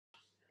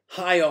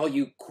Hi, all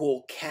you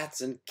cool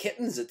cats and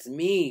kittens. It's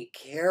me,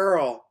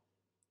 Carol.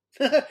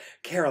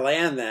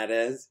 ClanAnn, that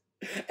is.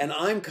 And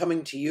I'm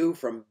coming to you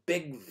from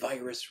Big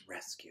Virus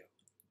Rescue.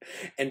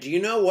 And do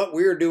you know what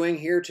we're doing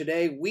here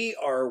today? We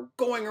are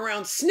going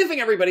around sniffing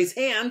everybody's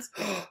hands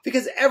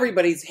because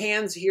everybody's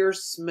hands here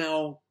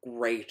smell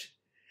great.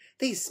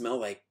 They smell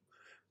like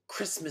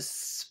Christmas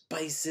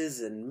spices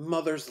and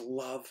mother's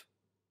love.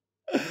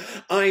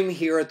 I'm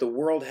here at the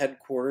world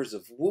headquarters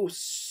of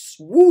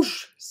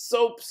Whoosh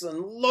Soaps and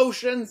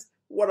Lotions.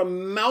 What a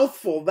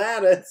mouthful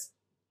that is.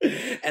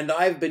 And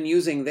I've been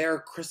using their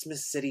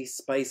Christmas City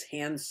Spice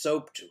Hand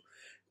Soap to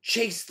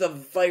chase the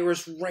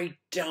virus right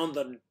down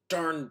the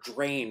darn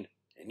drain.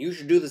 And you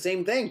should do the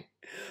same thing.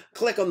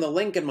 Click on the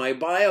link in my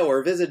bio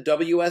or visit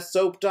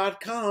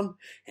wssoap.com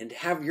and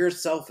have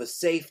yourself a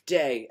safe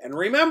day. And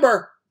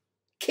remember,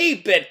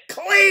 keep it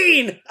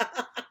clean!